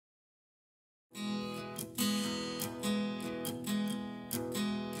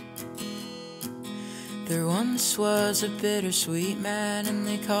once was a bittersweet man, and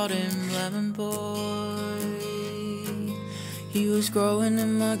they called him Lemon Boy. He was growing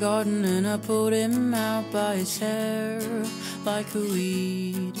in my garden, and I pulled him out by his hair like a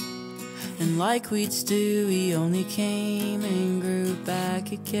weed. And like weeds do, he only came and grew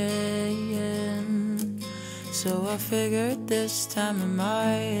back again. So I figured this time I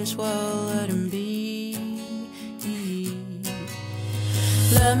might as well let him be.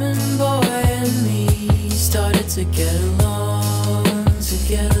 Lemon Boy and me started to get along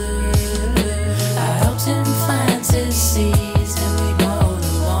together. I helped him plant his seeds, and we mowed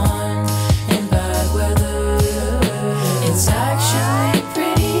the lawn in bad weather. It's actually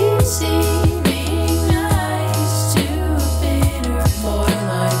pretty easy being nice to a bitter boy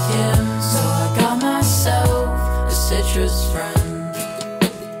like him. So I got myself a citrus friend.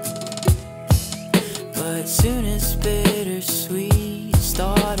 But soon as bittersweet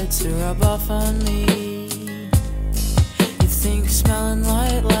started to rub off on me, you think smelling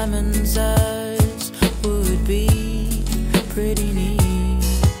like lemon zest would be pretty neat.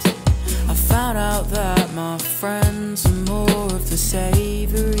 I found out that my friends are more of the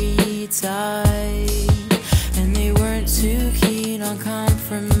savory type, and they weren't too keen on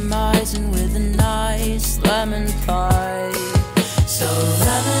compromising with a nice lemon pie. So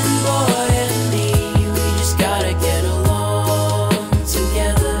Lemon Boy and me, we just gotta get along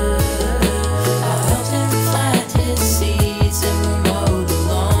together. I helped him plant his seeds, and we mowed the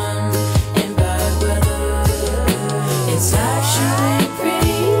lawn in bad weather. It's actually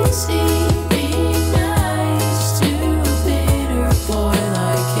pretty easy being nice to a bitter boy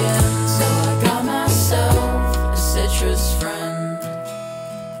like him. So I got myself a citrus friend.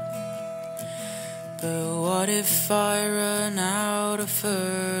 But what if I run out of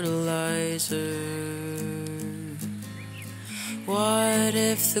fertilizer? What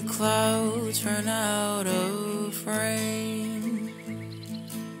if the clouds run out of rain?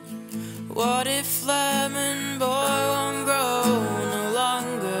 What if Lemon Boy won't grow no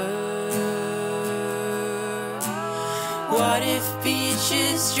longer? What if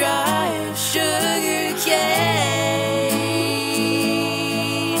beaches dry of sugar cane?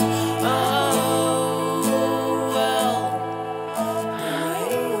 Oh, well, the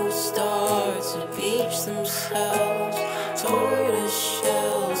radio stars to beach themselves, tortoise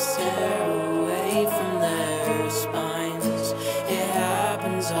shells tear away from their spines. It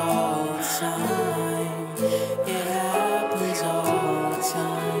happens all the time. It happens all the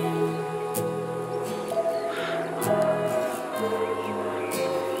time.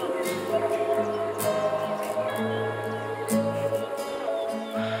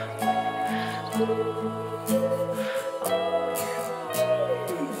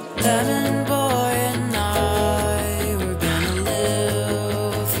 Lemon